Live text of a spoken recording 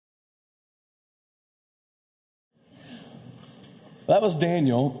That was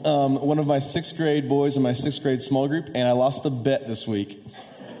Daniel, one of my sixth grade boys in my sixth grade small group, and I lost a bet this week.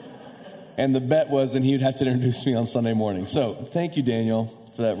 And the bet was that he would have to introduce me on Sunday morning. So thank you, Daniel,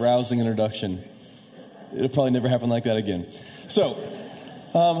 for that rousing introduction. It'll probably never happen like that again. So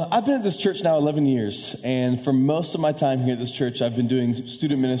I've been at this church now 11 years, and for most of my time here at this church, I've been doing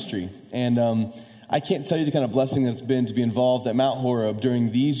student ministry. And I can't tell you the kind of blessing that it's been to be involved at Mount Horeb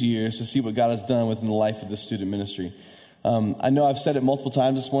during these years to see what God has done within the life of this student ministry. I know I've said it multiple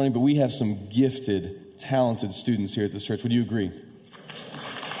times this morning, but we have some gifted, talented students here at this church. Would you agree?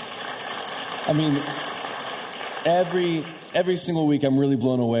 I mean, every single week I'm really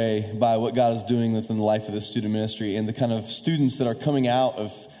blown away by what God is doing within the life of this student ministry, and the kind of students that are coming out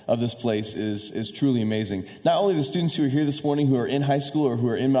of this place is truly amazing. Not only the students who are here this morning who are in high school or who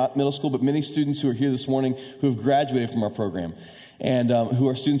are in middle school, but many students who are here this morning who have graduated from our program and who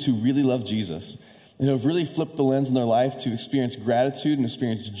are students who really love Jesus. And who have really flipped the lens in their life to experience gratitude and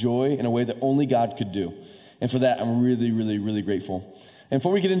experience joy in a way that only God could do. And for that, I'm really, really, really grateful. And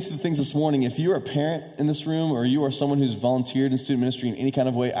before we get into the things this morning, if you're a parent in this room or you are someone who's volunteered in student ministry in any kind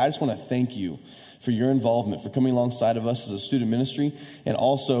of way, I just want to thank you for your involvement, for coming alongside of us as a student ministry, and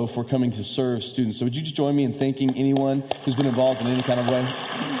also for coming to serve students. So would you just join me in thanking anyone who's been involved in any kind of way?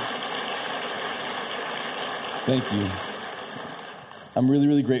 Thank you. I'm really,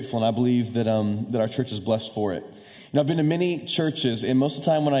 really grateful, and I believe that our church is blessed for it. You know, I've been to many churches, and most of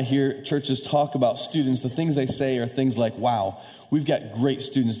the time when I hear churches talk about students, the things they say are things like, wow, we've got great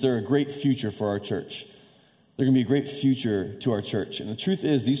students. They're a great future for our church. They're going to be a great future to our church. And the truth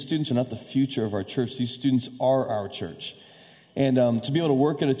is, these students are not the future of our church. These students are our church. And to be able to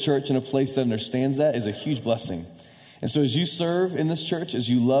work at a church in a place that understands that is a huge blessing. And so as you serve in this church, as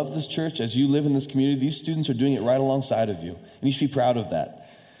you love this church, as you live in this community, these students are doing it right alongside of you. And you should be proud of that.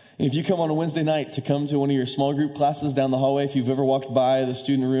 And if you come on a Wednesday night to come to one of your small group classes down the hallway, if you've ever walked by the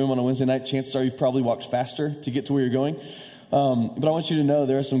student room on a Wednesday night, chances are you've probably walked faster to get to where you're going. But I want you to know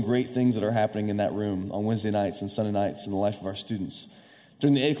there are some great things that are happening in that room on Wednesday nights and Sunday nights in the life of our students.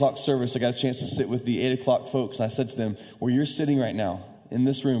 During the 8 o'clock service, I got a chance to sit with the 8 o'clock folks, and I said to them, where you're sitting right now, in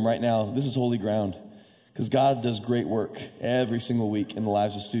this room right now, this is holy ground. Because God does great work every single week in the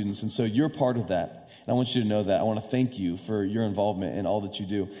lives of students. And so you're part of that. And I want you to know that. I want to thank you for your involvement in all that you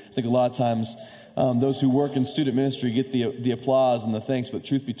do. I think a lot of times those who work in student ministry get the applause and the thanks. But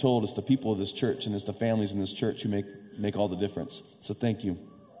truth be told, it's the people of this church and it's the families in this church who make all the difference. So thank you. You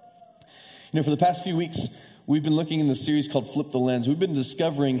know, for the past few weeks, we've been looking in the series called Flip the Lens. We've been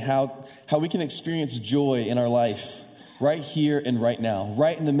discovering how we can experience joy in our life right here and right now,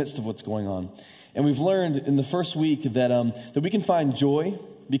 right in the midst of what's going on. And we've learned in the first week that we can find joy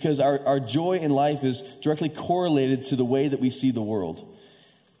because our joy in life is directly correlated to the way that we see the world.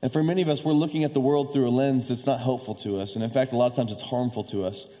 And for many of us, we're looking at the world through a lens that's not helpful to us. And in fact, a lot of times it's harmful to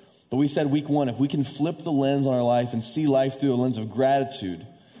us. But we said week one, if we can flip the lens on our life and see life through a lens of gratitude,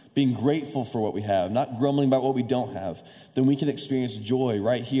 being grateful for what we have, not grumbling about what we don't have, then we can experience joy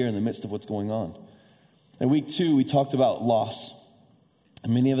right here in the midst of what's going on. In week two, we talked about loss.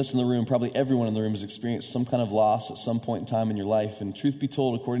 And many of us in the room, probably everyone in the room, has experienced some kind of loss at some point in time in your life. And truth be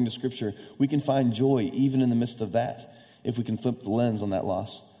told, according to Scripture, we can find joy even in the midst of that if we can flip the lens on that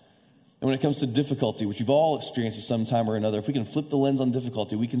loss. And when it comes to difficulty, which we've all experienced at some time or another, if we can flip the lens on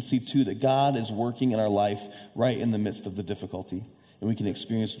difficulty, we can see too that God is working in our life right in the midst of the difficulty. And we can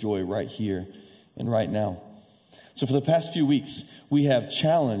experience joy right here and right now. So for the past few weeks, we have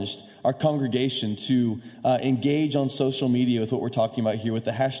challenged our congregation to engage on social media with what we're talking about here with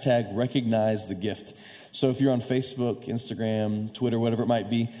the hashtag Recognize the Gift. So if you're on Facebook, Instagram, Twitter, whatever it might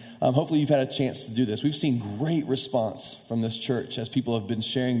be, hopefully you've had a chance to do this. We've seen great response from this church as people have been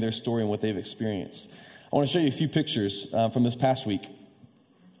sharing their story and what they've experienced. I want to show you a few pictures from this past week.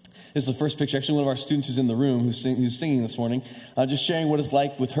 This is the first picture, actually one of our students who's in the room who's singing this morning, just sharing what it's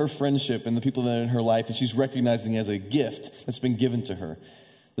like with her friendship and the people that are in her life, and she's recognizing it as a gift that's been given to her.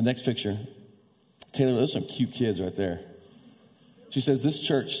 The next picture, Taylor, those are some cute kids right there. She says, this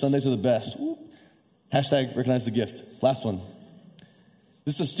church, Sundays are the best. Hashtag recognize the gift. Last one.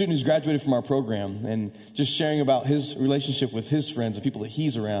 This is a student who's graduated from our program and just sharing about his relationship with his friends and people that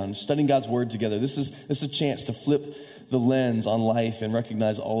he's around, studying God's word together. This is a chance to flip the lens on life and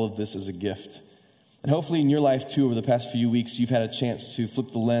recognize all of this as a gift. And hopefully in your life too, over the past few weeks, you've had a chance to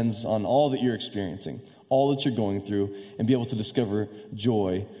flip the lens on all that you're experiencing, all that you're going through, and be able to discover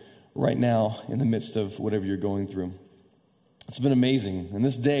joy right now in the midst of whatever you're going through. It's been amazing, and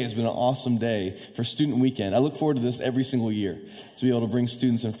this day has been an awesome day for Student Weekend. I look forward to this every single year, to be able to bring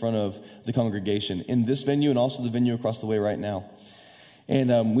students in front of the congregation in this venue and also the venue across the way right now.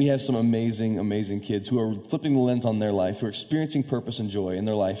 And we have some amazing, amazing kids who are flipping the lens on their life, who are experiencing purpose and joy in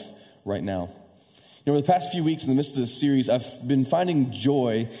their life right now. Over the past few weeks in the midst of this series, I've been finding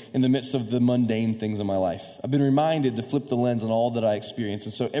joy in the midst of the mundane things in my life. I've been reminded to flip the lens on all that I experience.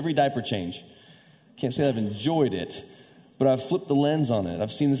 And so every diaper change, can't say I've enjoyed it, but I've flipped the lens on it.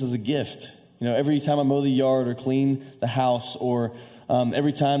 I've seen this as a gift. Every time I mow the yard or clean the house or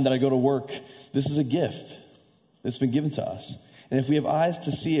every time that I go to work, this is a gift that's been given to us. And if we have eyes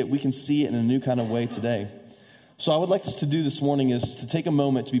to see it, we can see it in a new kind of way today. So I would like us to do this morning is to take a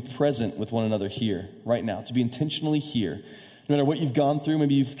moment to be present with one another here, right now, to be intentionally here. No matter what you've gone through,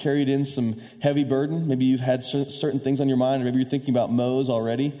 maybe you've carried in some heavy burden, maybe you've had certain things on your mind, or maybe you're thinking about Moe's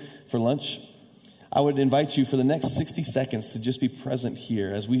already for lunch. I would invite you for the next 60 seconds to just be present here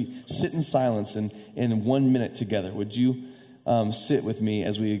as we sit in silence in 1 minute together. Would you sit with me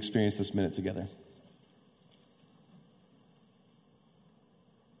as we experience this minute together?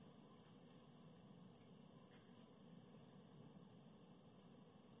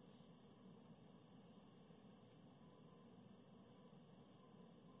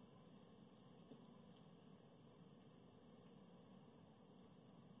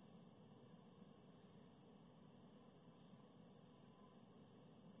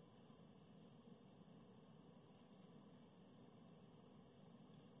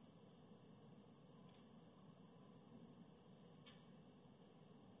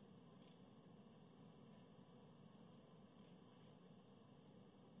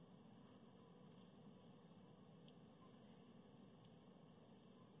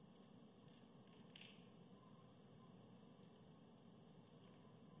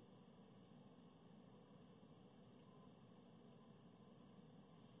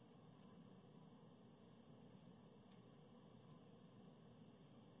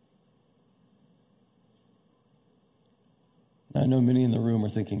 I know many in the room are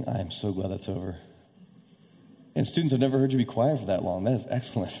thinking, I am so glad that's over. And students, I've never heard you be quiet for that long. That is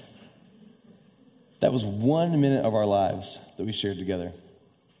excellent. That was 1 minute of our lives that we shared together.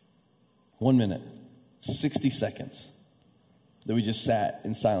 1 minute, 60 seconds that we just sat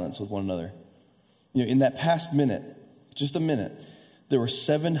in silence with one another. In that past minute, just a minute, there were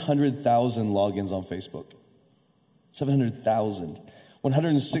 700,000 logins on Facebook. 700,000.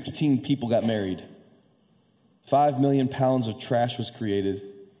 116 people got married. 5 million pounds of trash was created.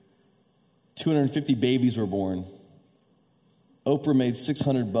 250 babies were born. Oprah made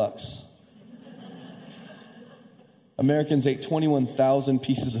 $600. Americans ate 21,000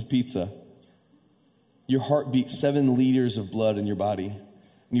 pieces of pizza. Your heart beat 7 liters of blood in your body. And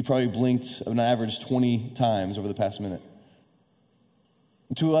you probably blinked on average 20 times over the past minute.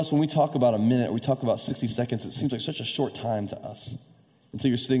 And to us, when we talk about a minute or we talk about 60 seconds, it seems like such a short time to us until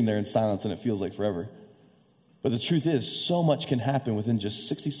you're sitting there in silence and it feels like forever. But the truth is, so much can happen within just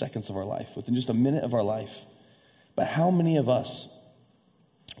 60 seconds of our life, within just a minute of our life. But how many of us,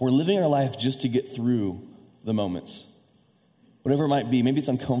 we're living our life just to get through the moments? Whatever it might be, maybe it's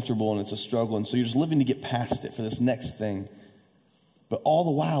uncomfortable and it's a struggle, and so you're just living to get past it for this next thing. But all the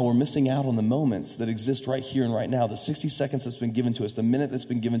while, we're missing out on the moments that exist right here and right now, the 60 seconds that's been given to us, the minute that's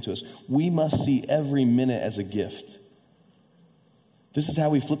been given to us. We must see every minute as a gift. This is how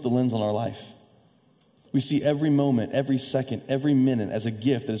we flip the lens on our life. We see every moment, every second, every minute as a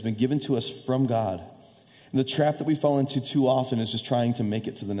gift that has been given to us from God. And the trap that we fall into too often is just trying to make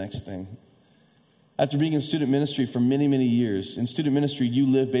it to the next thing. After being in student ministry for many, many years, in student ministry, you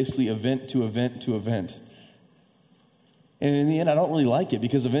live basically event to event to event. And in the end, I don't really like it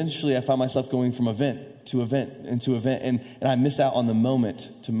because eventually I find myself going from event to event and to event, and I miss out on the moment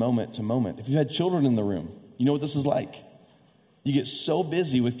to moment to moment. If you've had children in the room, you know what this is like. You get so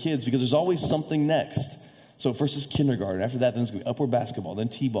busy with kids because there's always something next. So first is kindergarten. After that, then it's going to be upward basketball, then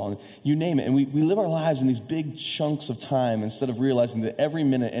t-ball, and you name it. And we live our lives in these big chunks of time instead of realizing that every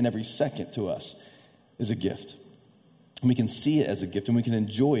minute and every second to us is a gift. And we can see it as a gift, and we can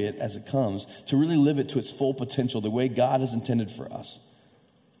enjoy it as it comes to really live it to its full potential, the way God has intended for us.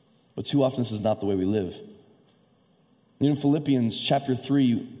 But too often, this is not the way we live. In Philippians chapter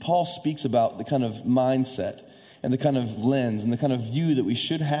 3, Paul speaks about the kind of mindset and the kind of lens and the kind of view that we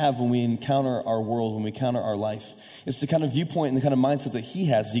should have when we encounter our world, when we encounter our life. It's the kind of viewpoint and the kind of mindset that he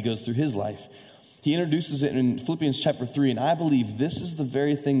has as he goes through his life. He introduces it in Philippians chapter 3, and I believe this is the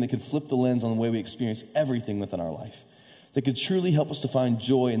very thing that could flip the lens on the way we experience everything within our life, that could truly help us to find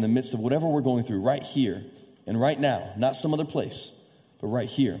joy in the midst of whatever we're going through right here and right now, not some other place, but right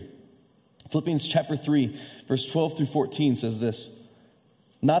here. Philippians chapter 3, verse 12 through 14 says this: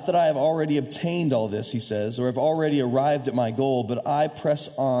 "Not that I have already obtained all this," he says, "or have already arrived at my goal, but I press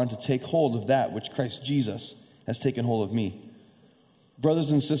on to take hold of that which Christ Jesus has taken hold of me.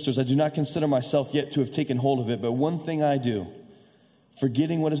 Brothers and sisters, I do not consider myself yet to have taken hold of it, but one thing I do,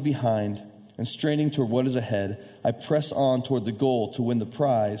 forgetting what is behind and straining toward what is ahead, I press on toward the goal to win the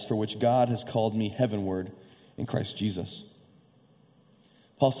prize for which God has called me heavenward in Christ Jesus.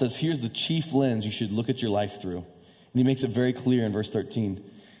 Paul says, here's the chief lens you should look at your life through. And he makes it very clear in verse 13.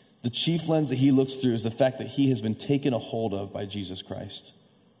 The chief lens that he looks through is the fact that he has been taken a hold of by Jesus Christ.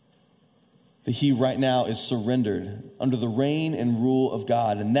 That he right now is surrendered under the reign and rule of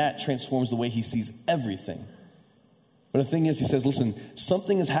God, and that transforms the way he sees everything. But the thing is, he says, listen,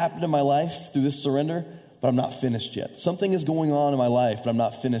 something has happened in my life through this surrender, but I'm not finished yet. Something is going on in my life, but I'm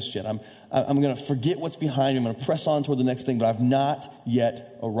not finished yet. I'm going to forget what's behind me. I'm going to press on toward the next thing, but I've not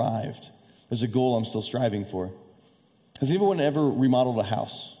yet arrived. There's a goal I'm still striving for. Has anyone ever remodeled a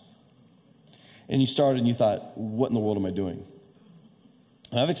house? And you started and you thought, what in the world am I doing?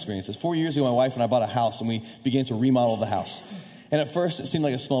 And I've experienced this. 4 years ago, my wife and I bought a house, and we began to remodel the house. And at first, it seemed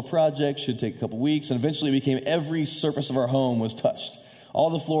like a small project, should take a couple weeks, and eventually it became every surface of our home was touched. All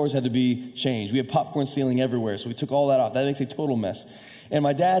the floors had to be changed. We had popcorn ceiling everywhere, so we took all that off. That makes a total mess. And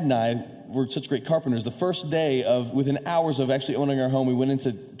my dad and I were such great carpenters. The first day within hours of actually owning our home, we went in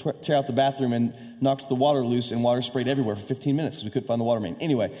to tear out the bathroom and knocked the water loose, and water sprayed everywhere for 15 minutes because we couldn't find the water main.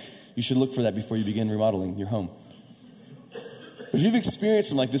 Anyway, you should look for that before you begin remodeling your home. If you've experienced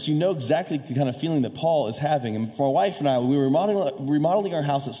something like this, you know exactly the kind of feeling that Paul is having. And for my wife and I, when we were remodeling our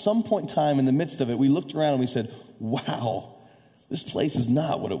house, at some point in time in the midst of it, we looked around and we said, wow, this place is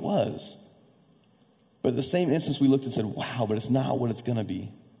not what it was. But at the same instance, we looked and said, wow, but it's not what it's going to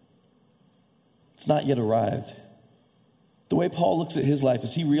be. It's not yet arrived. The way Paul looks at his life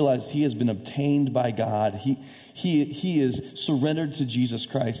is he realizes he has been obtained by God. He is surrendered to Jesus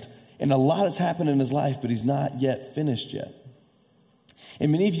Christ. And a lot has happened in his life, but he's not yet finished yet.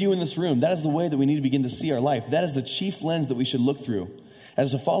 And many of you in this room, that is the way that we need to begin to see our life. That is the chief lens that we should look through.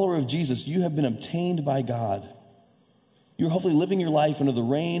 As a follower of Jesus, you have been obtained by God. You're hopefully living your life under the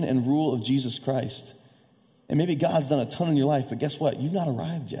reign and rule of Jesus Christ. And maybe God's done a ton in your life, but guess what? You've not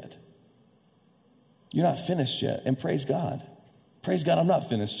arrived yet. You're not finished yet. And praise God. Praise God, I'm not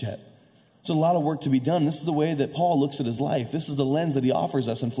finished yet. There's a lot of work to be done. This is the way that Paul looks at his life. This is the lens that he offers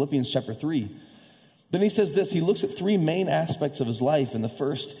us in Philippians chapter 3. Then he says this, he looks at three main aspects of his life, and the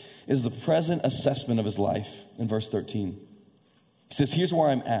first is the present assessment of his life in verse 13. He says, here's where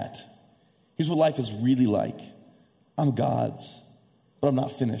I'm at. Here's what life is really like. I'm God's, but I'm not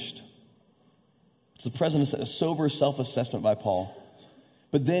finished. It's the present, a sober self-assessment by Paul.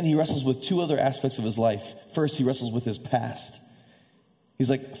 But then he wrestles with two other aspects of his life. First, he wrestles with his past. He's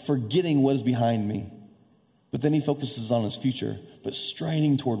like forgetting what is behind me. But then he focuses on his future, but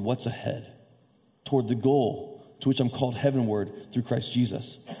straining toward what's ahead, toward the goal to which I'm called heavenward through Christ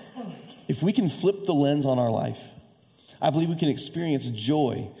Jesus. If we can flip the lens on our life, I believe we can experience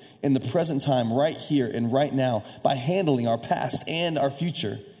joy in the present time, right here and right now, by handling our past and our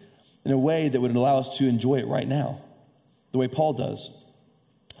future in a way that would allow us to enjoy it right now, the way Paul does.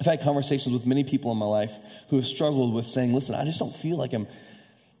 I've had conversations with many people in my life who have struggled with saying, listen, I don't feel like I'm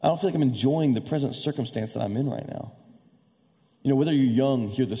enjoying the present circumstance that I'm in right now. You know, whether you're young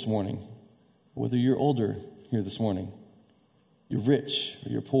here this morning, whether you're older here this morning, you're rich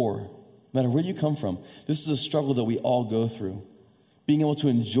or you're poor, no matter where you come from, this is a struggle that we all go through. Being able to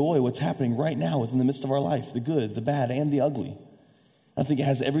enjoy what's happening right now within the midst of our life, the good, the bad, and the ugly. I think it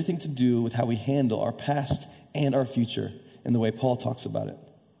has everything to do with how we handle our past and our future in the way Paul talks about it.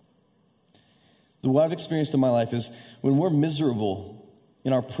 What I've experienced in my life is when we're miserable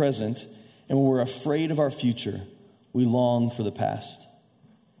in our present and when we're afraid of our future, we long for the past.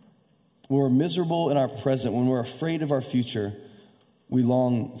 When we're miserable in our present, when we're afraid of our future, we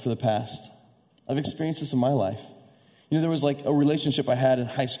long for the past. I've experienced this in my life. You know, there was like a relationship I had in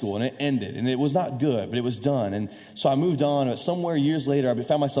high school and it ended and it was not good, but it was done. And so I moved on, but somewhere years later, I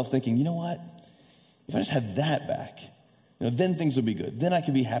found myself thinking, you know what? If I just had that back, then things would be good. Then I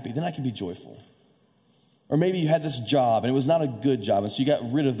could be happy. Then I could be joyful. Or maybe you had this job and it was not a good job, and so you got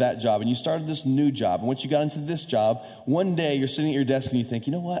rid of that job and you started this new job. And once you got into this job, one day you're sitting at your desk and you think,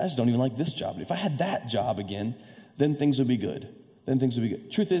 you know what, I just don't even like this job. But if I had that job again, then things would be good. Then things would be good.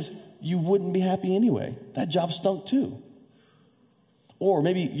 Truth is, you wouldn't be happy anyway. That job stunk too. Or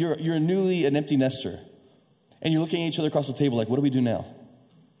maybe you're an empty nester and you're looking at each other across the table like, what do we do now?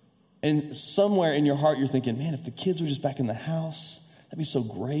 And somewhere in your heart you're thinking, man, if the kids were just back in the house, that'd be so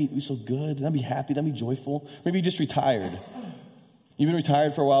great, it'd be so good, that'd be happy, that'd be joyful. Maybe you just retired. You've been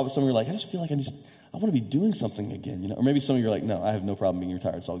retired for a while, but some of you are like, I just feel like I want to be doing something again, Or maybe some of you are like, no, I have no problem being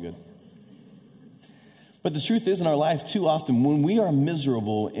retired, it's all good. But the truth is, in our life, too often, when we are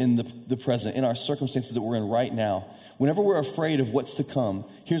miserable in the present, in our circumstances that we're in right now, whenever we're afraid of what's to come,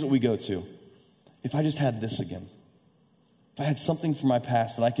 here's what we go to. If I just had this again, if I had something from my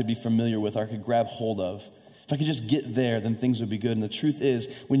past that I could be familiar with or I could grab hold of, if I could just get there, then things would be good. And the truth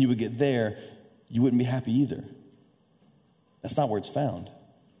is, when you would get there, you wouldn't be happy either. That's not where it's found.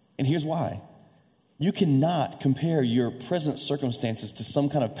 And here's why. You cannot compare your present circumstances to some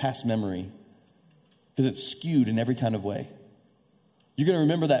kind of past memory because it's skewed in every kind of way. You're going to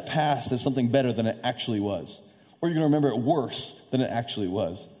remember that past as something better than it actually was, or you're going to remember it worse than it actually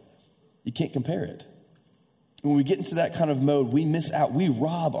was. You can't compare it. When we get into that kind of mode, we miss out. We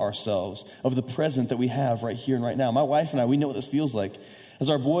rob ourselves of the present that we have right here and right now. My wife and I, we know what this feels like. As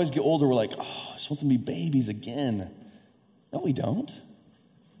our boys get older, we're like, oh, I just want them to be babies again. No, we don't.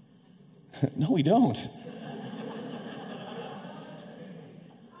 No, we don't.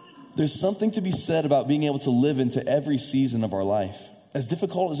 There's something to be said about being able to live into every season of our life, as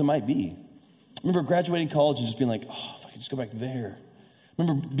difficult as it might be. I remember graduating college and just being like, oh, if I could just go back there. I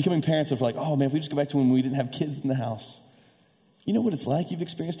remember becoming parents and like, oh man, if we just go back to when we didn't have kids in the house. You know what it's like? You've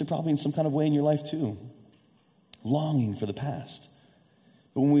experienced it probably in some kind of way in your life too. Longing for the past.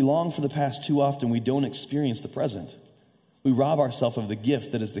 But when we long for the past too often, we don't experience the present. We rob ourselves of the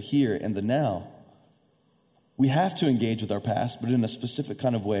gift that is the here and the now. We have to engage with our past, but in a specific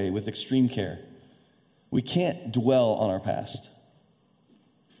kind of way with extreme care. We can't dwell on our past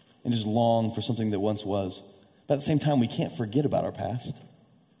and just long for something that once was. But at the same time, we can't forget about our past.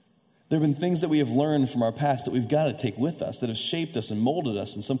 There have been things that we have learned from our past that we've got to take with us, that have shaped us and molded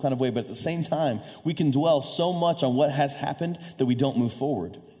us in some kind of way. But at the same time, we can dwell so much on what has happened that we don't move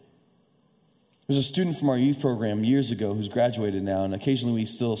forward. There's a student from our youth program years ago who's graduated now, and occasionally we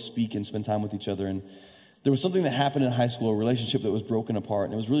still speak and spend time with each other. And there was something that happened in high school, a relationship that was broken apart,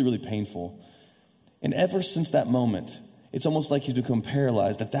 and it was really, really painful. And ever since that moment, it's almost like he's become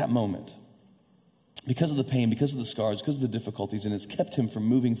paralyzed at that moment because of the pain, because of the scars, because of the difficulties, and it's kept him from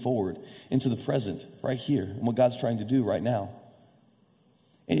moving forward into the present right here and what God's trying to do right now.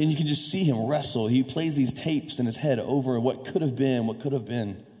 And you can just see him wrestle. He plays these tapes in his head over what could have been, what could have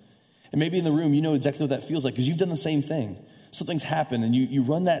been. And maybe in the room, you know exactly what that feels like because you've done the same thing. Something's happened and you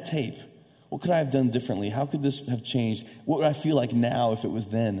run that tape. What could I have done differently? How could this have changed? What would I feel like now if it was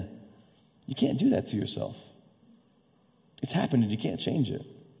then? You can't do that to yourself. It's happened and you can't change it.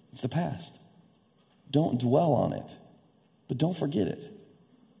 It's the past. Don't dwell on it, but don't forget it.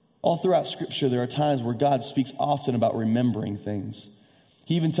 All throughout Scripture, there are times where God speaks often about remembering things.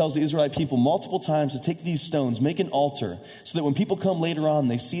 He even tells the Israelite people multiple times to take these stones, make an altar, so that when people come later on,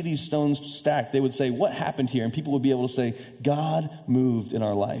 they see these stones stacked, they would say, what happened here? And people would be able to say, God moved in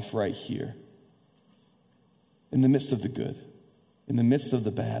our life right here. In the midst of the good, in the midst of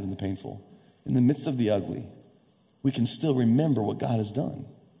the bad and the painful, in the midst of the ugly, we can still remember what God has done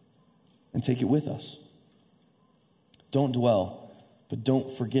and take it with us. Don't dwell, but don't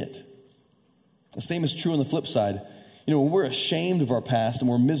forget. The same is true on the flip side. You know, when we're ashamed of our past and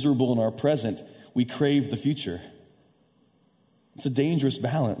we're miserable in our present, we crave the future. It's a dangerous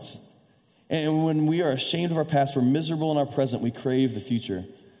balance. And when we are ashamed of our past, we're miserable in our present, we crave the future.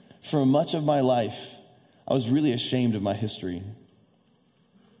 For much of my life, I was really ashamed of my history.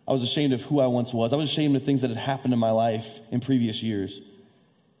 I was ashamed of who I once was. I was ashamed of things that had happened in my life in previous years.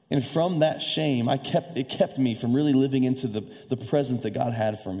 And from that shame, it kept me from really living into the present that God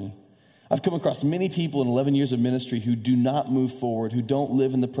had for me. I've come across many people in 11 years of ministry who do not move forward, who don't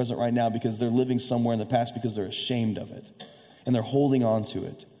live in the present right now because they're living somewhere in the past because they're ashamed of it. And they're holding on to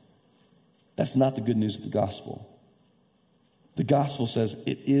it. That's not the good news of the gospel. The gospel says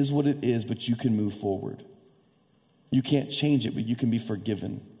it is what it is, but you can move forward. You can't change it, but you can be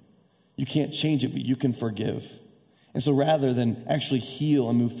forgiven. You can't change it, but you can forgive. And so rather than actually heal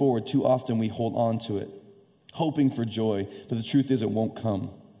and move forward, too often we hold on to it, hoping for joy, but the truth is it won't come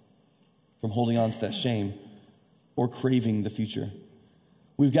from holding on to that shame or craving the future.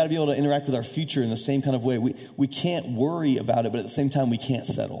 We've got to be able to interact with our future in the same kind of way. We can't worry about it, but at the same time, we can't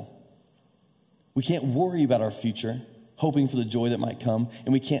settle. We can't worry about our future, hoping for the joy that might come,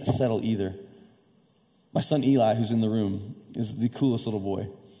 and we can't settle either. My son Eli, who's in the room, is the coolest little boy.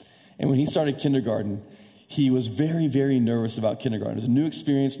 And when he started kindergarten, he was very, very nervous about kindergarten. It was a new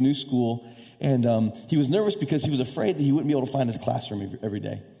experience, new school, and he was nervous because he was afraid that he wouldn't be able to find his classroom every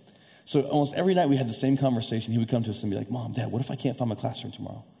day. So almost every night we had the same conversation. He would come to us and be like, Mom, Dad, what if I can't find my classroom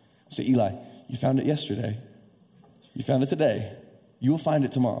tomorrow? I say, Eli, you found it yesterday. You found it today. You will find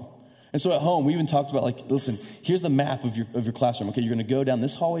it tomorrow. And so at home, we even talked about, like, listen, here's the map of your classroom. Okay, you're going to go down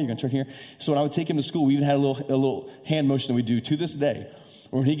this hallway. You're going to turn here. So when I would take him to school, we even had a little hand motion that we do to this day.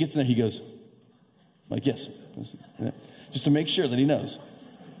 Or when he gets in there, he goes, Like, yes. Just to make sure that he knows.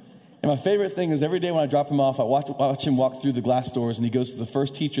 And my favorite thing is every day when I drop him off, I watch him walk through the glass doors, and he goes to the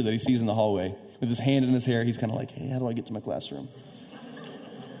first teacher that he sees in the hallway. With his hand in his hair, he's kind of like, hey, how do I get to my classroom?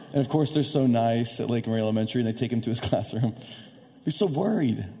 And of course, they're so nice at Lake Murray Elementary, and they take him to his classroom. He's so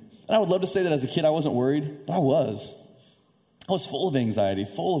worried. And I would love to say that as a kid I wasn't worried, but I was. I was full of anxiety,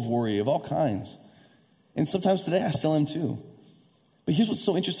 full of worry of all kinds. And sometimes today I still am too. But here's what's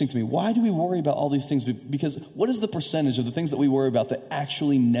so interesting to me. Why do we worry about all these things? Because what is the percentage of the things that we worry about that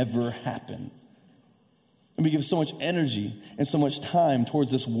actually never happen? And we give so much energy and so much time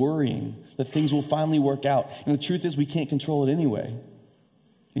towards this worrying that things will finally work out. And the truth is we can't control it anyway.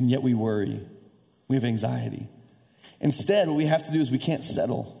 And yet we worry. We have anxiety. Instead, what we have to do is we can't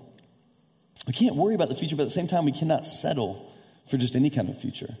settle. We can't worry about the future, but at the same time, we cannot settle for just any kind of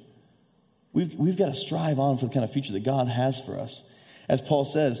future. We've got to strive on for the kind of future that God has for us. As Paul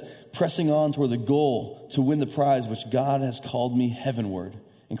says, pressing on toward the goal to win the prize which God has called me heavenward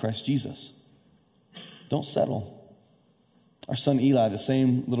in Christ Jesus. Don't settle. Our son Eli, the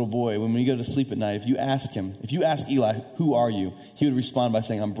same little boy, when we go to sleep at night, if you ask Eli, who are you? He would respond by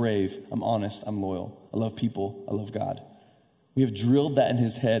saying, I'm brave, I'm honest, I'm loyal. I love people, I love God. We have drilled that in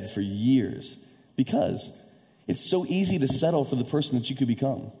his head for years because it's so easy to settle for the person that you could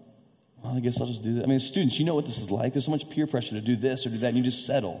become. Well, I guess I'll just do that. I mean, as students, you know what this is like. There's so much peer pressure to do this or do that, and you just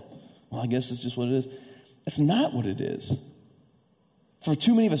settle. Well, I guess it's just what it is. It's not what it is. For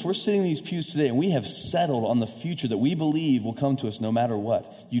too many of us, we're sitting in these pews today, and we have settled on the future that we believe will come to us no matter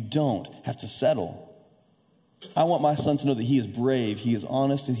what. You don't have to settle. I want my son to know that he is brave, he is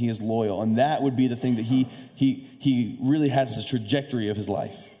honest, and he is loyal, and that would be the thing that he really has as a trajectory of his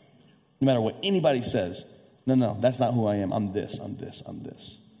life. No matter what anybody says, no, that's not who I am. I'm this.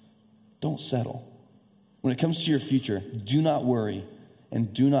 Don't settle. When it comes to your future, do not worry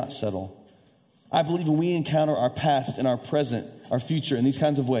and do not settle. I believe when we encounter our past and our present, our future in these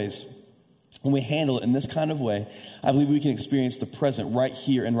kinds of ways, when we handle it in this kind of way, I believe we can experience the present right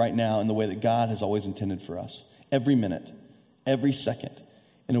here and right now in the way that God has always intended for us. Every minute, every second,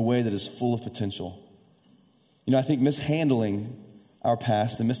 in a way that is full of potential. You know, I think mishandling our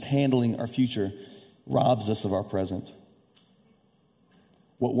past and mishandling our future robs us of our present.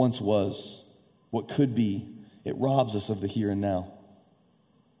 What once was, what could be, it robs us of the here and now.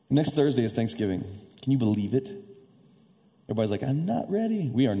 Next Thursday is Thanksgiving. Can you believe it? Everybody's like, I'm not ready.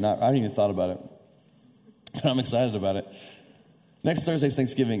 We are not. I haven't even thought about it. But I'm excited about it. Next Thursday is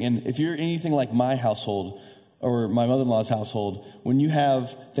Thanksgiving. And if you're anything like my household or my mother-in-law's household, when you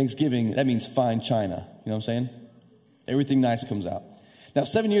have Thanksgiving, that means fine china. You know what I'm saying? Everything nice comes out. Now,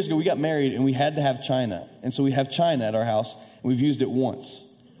 7 years ago, we got married and we had to have china. And so we have china at our house, and we've used it once.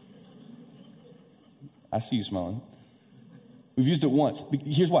 I see you smiling. We've used it once.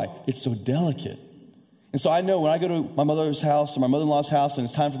 Here's why. It's so delicate. And so I know when I go to my mother's house or my mother-in-law's house and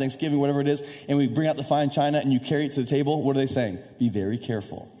it's time for Thanksgiving, whatever it is, and we bring out the fine china and you carry it to the table, what are they saying? Be very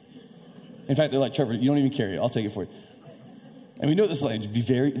careful. In fact, they're like, Trevor, you don't even carry it. I'll take it for you. And we know this language.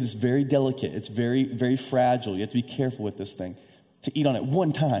 It's very delicate. It's very, very fragile. You have to be careful with this thing to eat on it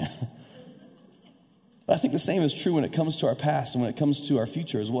one time. But I think the same is true when it comes to our past and when it comes to our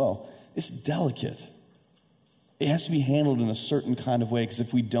future as well. It's delicate. It has to be handled in a certain kind of way, because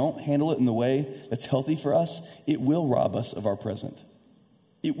if we don't handle it in the way that's healthy for us, it will rob us of our present.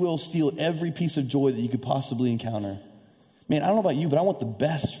 It will steal every piece of joy that you could possibly encounter. Man, I don't know about you, but I want the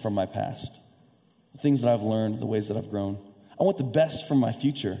best from my past. The things that I've learned, the ways that I've grown. I want the best from my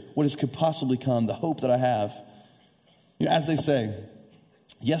future, what is could possibly come, the hope that I have. You know, as they say,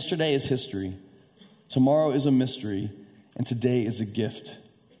 yesterday is history, tomorrow is a mystery, and today is a gift.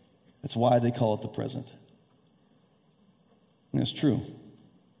 That's why they call it the present. And it's true. I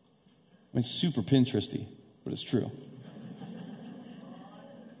mean, it's super Pinteresty, but it's true.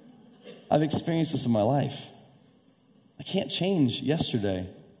 I've experienced this in my life. I can't change yesterday.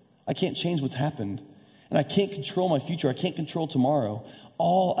 I can't change what's happened. And I can't control my future. I can't control tomorrow.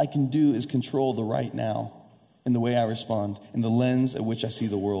 All I can do is control the right now in the way I respond, in the lens at which I see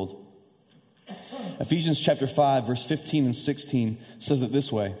the world. Ephesians chapter 5, verse 15 and 16 says it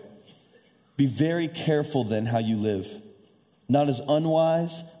this way. Be very careful then how you live. Not as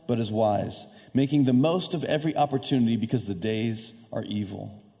unwise, but as wise, making the most of every opportunity because the days are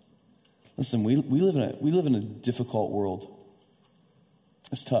evil. Listen, we live in a difficult world.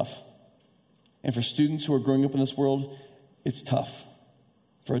 It's tough. And for students who are growing up in this world, it's tough.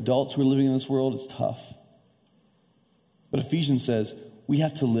 For adults who are living in this world, it's tough. But Ephesians says we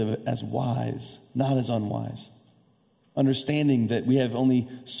have to live as wise, not as unwise. Understanding that we have only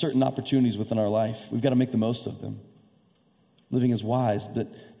certain opportunities within our life. We've got to make the most of them. living as wise, but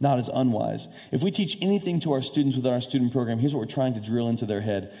not as unwise. If we teach anything to our students within our student program, here's what we're trying to drill into their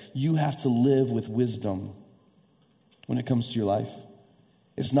head. You have to live with wisdom when it comes to your life.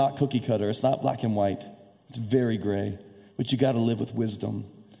 It's not cookie cutter. It's not black and white. It's very gray. But you got to live with wisdom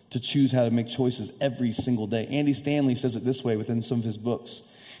to choose how to make choices every single day. Andy Stanley says it this way within some of his books.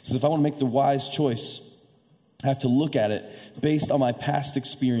 He says, if I want to make the wise choice, I have to look at it based on my past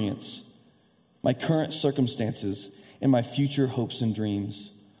experience, my current circumstances, and my future hopes and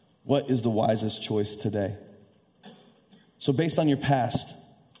dreams. What is the wisest choice today? So based on your past,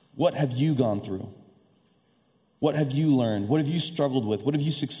 what have you gone through? What have you learned? What have you struggled with? What have you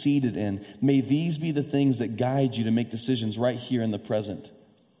succeeded in? May these be the things that guide you to make decisions right here in the present,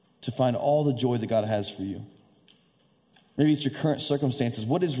 to find all the joy that God has for you. Maybe it's your current circumstances.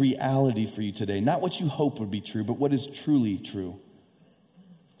 What is reality for you today? Not what you hope would be true, but what is truly true.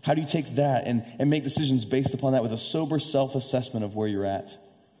 How do you take that and make decisions based upon that with a sober self-assessment of where you're at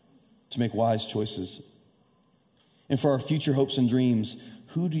to make wise choices? And for our future hopes and dreams,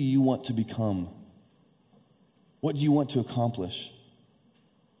 who do you want to become? What do you want to accomplish?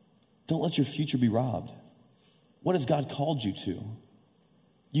 Don't let your future be robbed. What has God called you to?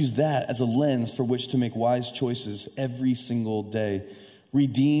 Use that as a lens for which to make wise choices every single day.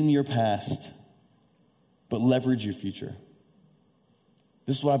 Redeem your past, but leverage your future.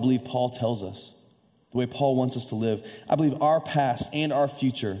 This is what I believe Paul tells us, the way Paul wants us to live. I believe our past and our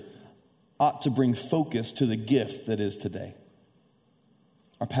future ought to bring focus to the gift that is today.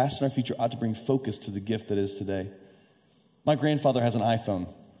 Our past and our future ought to bring focus to the gift that is today. My grandfather has an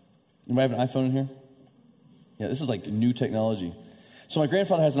iPhone. Anybody have an iPhone in here? Yeah, this is like new technology. So my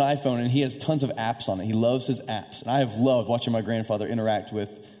grandfather has an iPhone, and he has tons of apps on it. He loves his apps. And I have loved watching my grandfather interact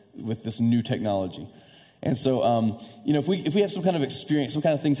with this new technology. And so, if we have some kind of experience, some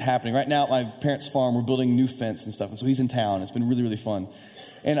kind of things happening. Right now at my parents' farm, we're building new fence and stuff. And so he's in town. It's been really, really fun.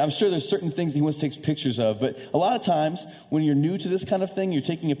 And I'm sure there's certain things that he wants to take pictures of. But a lot of times when you're new to this kind of thing, you're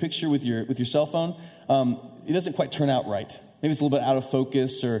taking a picture with your cell phone, it doesn't quite turn out right. Maybe it's a little bit out of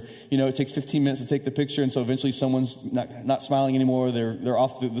focus, or, it takes 15 minutes to take the picture. And so eventually someone's not smiling anymore. They're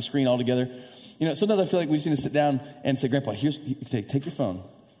off the screen altogether. Sometimes I feel like we just need to sit down and say, Grandpa, take your phone.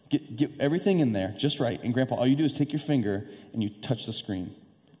 Get everything in there just right. And Grandpa, all you do is take your finger and you touch the screen.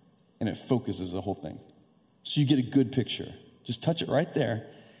 And it focuses the whole thing. So you get a good picture. Just touch it right there.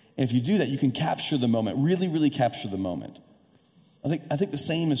 And if you do that, you can capture the moment, really, really capture the moment. I think the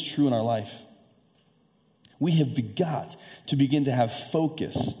same is true in our life. We have got to begin to have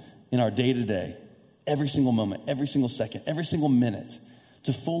focus in our day-to-day, every single moment, every single second, every single minute,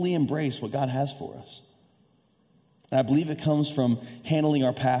 to fully embrace what God has for us. And I believe it comes from handling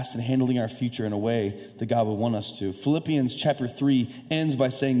our past and handling our future in a way that God would want us to. Philippians chapter 3 ends by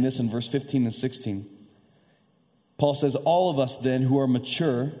saying this in verse 15 and 16. Paul says, all of us then who are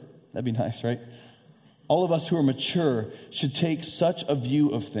mature, that'd be nice, right? All of us who are mature should take such a view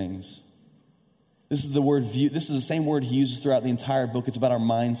of things. This is the word view. This is the same word he uses throughout the entire book. It's about our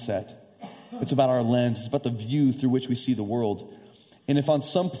mindset. It's about our lens. It's about the view through which we see the world. And if on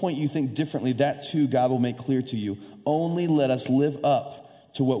some point you think differently, that too God will make clear to you. Only let us live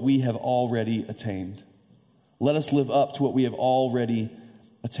up to what we have already attained. Let us live up to what we have already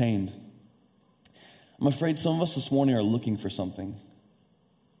attained. I'm afraid some of us this morning are looking for something.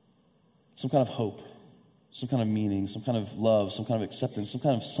 Some kind of hope, some kind of meaning, some kind of love, some kind of acceptance, some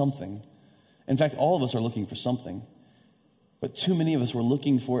kind of something. In fact, all of us are looking for something. But too many of us were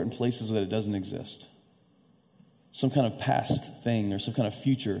looking for it in places that it doesn't exist. Some kind of past thing or some kind of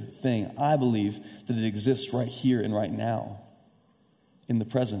future thing. I believe that it exists right here and right now, in the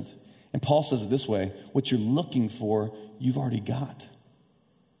present. And Paul says it this way, what you're looking for, you've already got.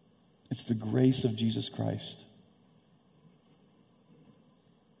 It's the grace of Jesus Christ.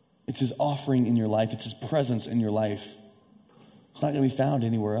 It's his offering in your life. It's his presence in your life. It's not going to be found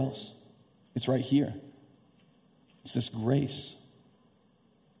anywhere else. It's right here. It's this grace.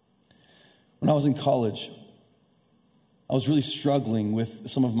 When I was in college, I was really struggling with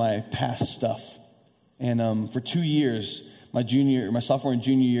some of my past stuff. And for 2 years, my sophomore and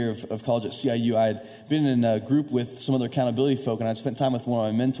junior year of college at CIU, I had been in a group with some other accountability folk, and I'd spent time with one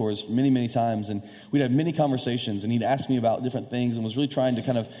of my mentors many, many times, and we'd have many conversations, and he'd ask me about different things and was really trying to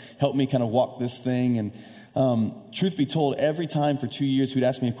kind of help me kind of walk this thing. And truth be told, every time for 2 years he'd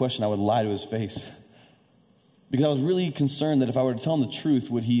ask me a question, I would lie to his face. Because I was really concerned that if I were to tell him the truth,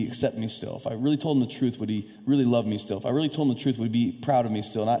 would he accept me still? If I really told him the truth, would he really love me still? If I really told him the truth, would he be proud of me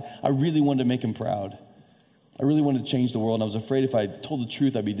still? And I really wanted to make him proud. I really wanted to change the world, and I was afraid if I told the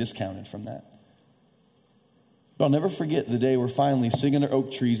truth, I'd be discounted from that. But I'll never forget the day we're finally sitting under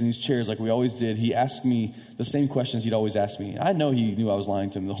oak trees in these chairs like we always did. He asked me the same questions he'd always asked me. I know he knew I was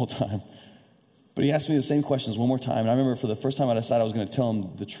lying to him the whole time. But he asked me the same questions one more time. And I remember for the first time I decided I was going to tell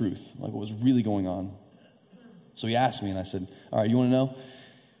him the truth, like what was really going on. So he asked me, and I said, all right, you want to know?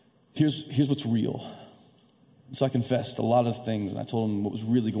 Here's what's real. So I confessed a lot of things, and I told him what was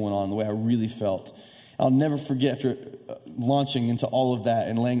really going on, the way I really felt. I'll never forget, after launching into all of that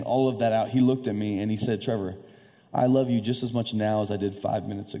and laying all of that out, he looked at me and he said, Trevor, I love you just as much now as I did 5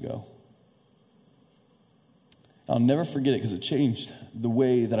 minutes ago. I'll never forget it because it changed the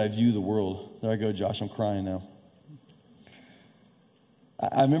way that I view the world. There I go, Josh, I'm crying now.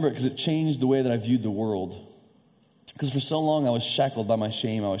 I remember it because it changed the way that I viewed the world. Because for so long I was shackled by my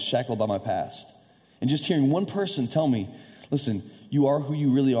shame, I was shackled by my past. And just hearing one person tell me, listen, you are who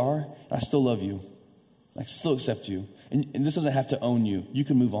you really are, and I still love you. I still accept you. And this doesn't have to own you. You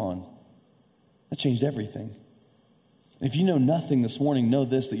can move on. That changed everything. And if you know nothing this morning, know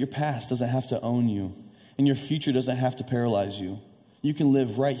this, that your past doesn't have to own you. And your future doesn't have to paralyze you. You can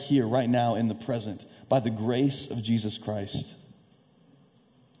live right here, right now, in the present, by the grace of Jesus Christ.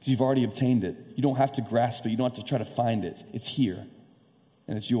 Because you've already obtained it. You don't have to grasp it. You don't have to try to find it. It's here,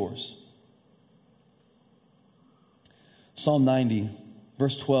 and it's yours. Psalm 90,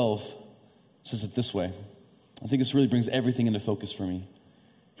 verse 12, says it this way. I think this really brings everything into focus for me.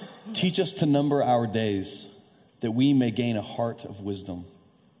 Teach us to number our days, that we may gain a heart of wisdom.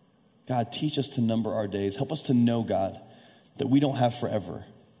 God, teach us to number our days. Help us to know, God, that we don't have forever.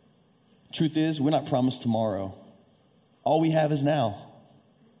 Truth is, we're not promised tomorrow. All we have is now.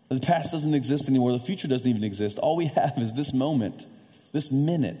 The past doesn't exist anymore. The future doesn't even exist. All we have is this moment, this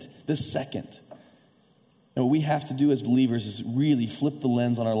minute, this second. And what we have to do as believers is really flip the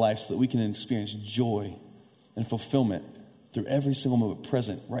lens on our life so that we can experience joy and fulfillment through every single moment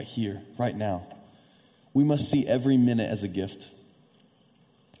present right here, right now. We must see every minute as a gift.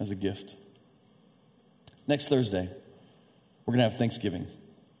 As a gift. Next Thursday, we're going to have Thanksgiving.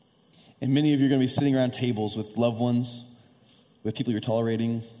 And many of you are going to be sitting around tables with loved ones, with people you're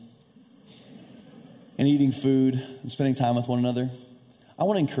tolerating, and eating food and spending time with one another. I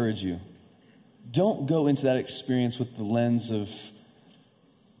want to encourage you. Don't go into that experience with the lens of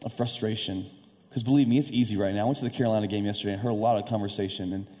frustration. Because believe me, it's easy right now. I went to the Carolina game yesterday and heard a lot of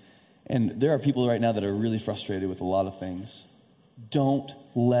conversation. And there are people right now that are really frustrated with a lot of things. Don't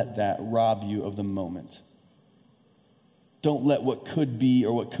let that rob you of the moment. Don't let what could be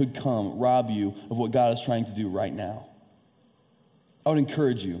or what could come rob you of what God is trying to do right now. I would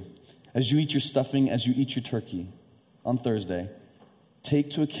encourage you, as you eat your stuffing, as you eat your turkey on Thursday, take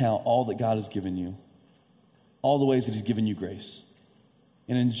to account all that God has given you, all the ways that he's given you grace,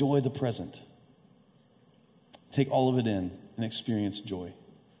 and enjoy the present. Take all of it in and experience joy.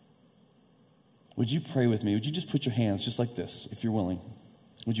 Would you pray with me? Would you just put your hands just like this, if you're willing?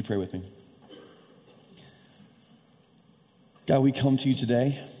 Would you pray with me? God, we come to you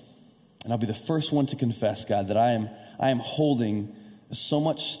today, and I'll be the first one to confess, God, that I am holding so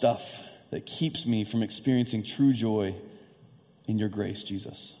much stuff that keeps me from experiencing true joy in your grace,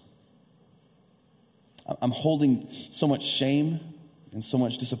 Jesus. I'm holding so much shame and so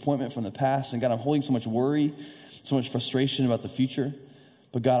much disappointment from the past, and God, I'm holding so much worry, so much frustration about the future.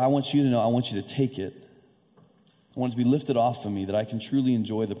 But God, I want you to know, I want you to take it. I want it to be lifted off of me that I can truly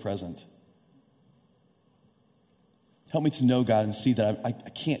enjoy the present. Help me to know, God, and see that I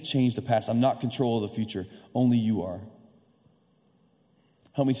can't change the past. I'm not in control of the future. Only you are.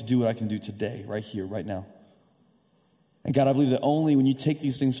 Help me to do what I can do today, right here, right now. And God, I believe that only when you take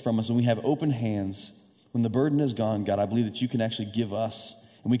these things from us, when we have open hands, when the burden is gone, God, I believe that you can actually give us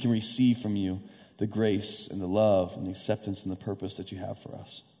and we can receive from you the grace and the love and the acceptance and the purpose that you have for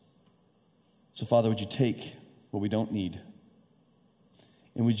us. So, Father, would you take what we don't need,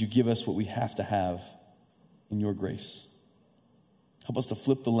 and would you give us what we have to have in your grace? Help us to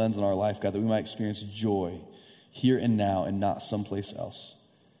flip the lens on our life, God, that we might experience joy here and now and not someplace else.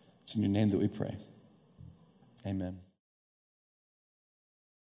 It's in your name that we pray. Amen.